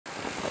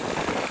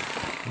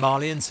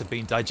Malians have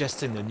been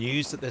digesting the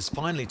news that there's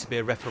finally to be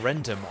a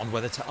referendum on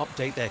whether to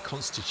update their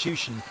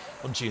constitution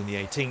on June the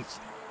 18th.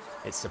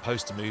 It's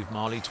supposed to move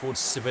Mali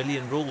towards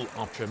civilian rule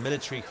after a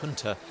military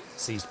junta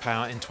seized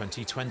power in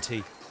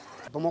 2020.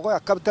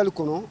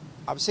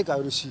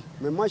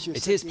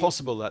 It is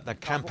possible that the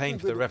campaign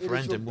for the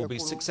referendum will be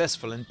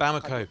successful in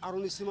Bamako,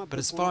 but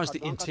as far as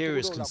the interior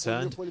is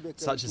concerned,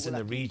 such as in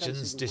the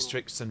regions,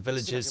 districts and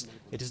villages,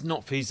 it is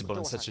not feasible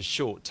in such a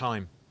short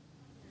time.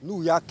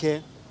 With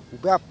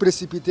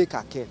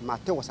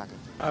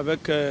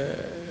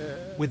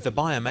the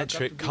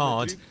biometric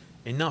card,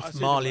 enough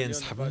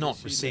Malians have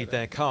not received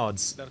their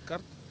cards.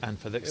 And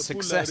for the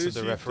success of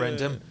the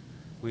referendum,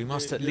 we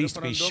must at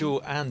least be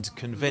sure and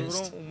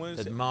convinced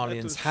that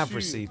Malians have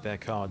received their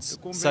cards,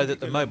 so that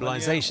the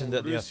mobilisation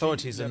that the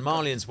authorities and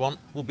Malians want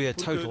will be a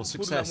total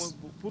success.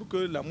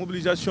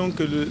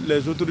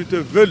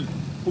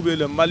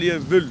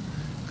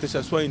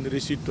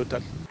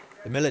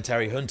 The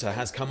military junta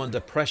has come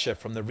under pressure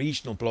from the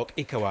regional bloc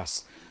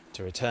ECOWAS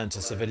to return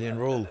to civilian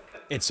rule.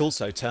 It's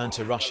also turned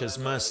to Russia's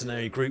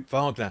mercenary group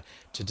Wagner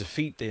to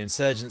defeat the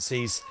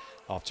insurgencies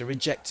after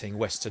rejecting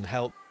Western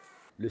help.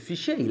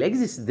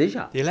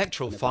 The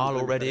electoral file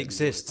already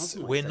exists.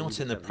 We're not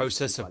in the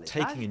process of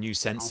taking a new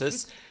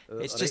census.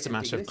 It's just a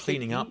matter of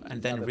cleaning up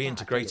and then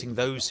reintegrating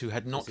those who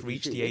had not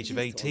reached the age of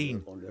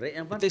 18.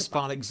 But this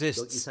file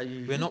exists.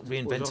 We're not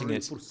reinventing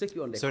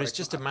it. So it's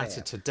just a matter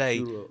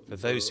today for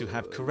those who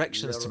have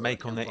corrections to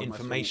make on their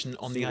information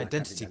on the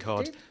identity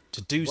card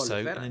to do so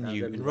in a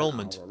new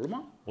enrolment.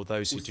 Or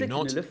those who do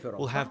not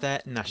will have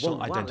their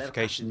national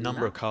identification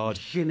number card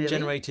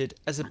generated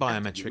as a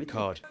biometric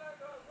card.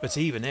 But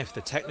even if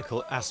the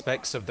technical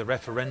aspects of the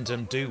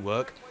referendum do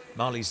work,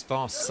 Mali's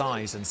vast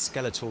size and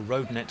skeletal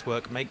road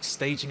network make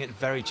staging it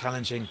very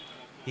challenging,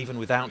 even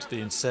without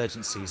the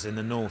insurgencies in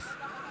the north.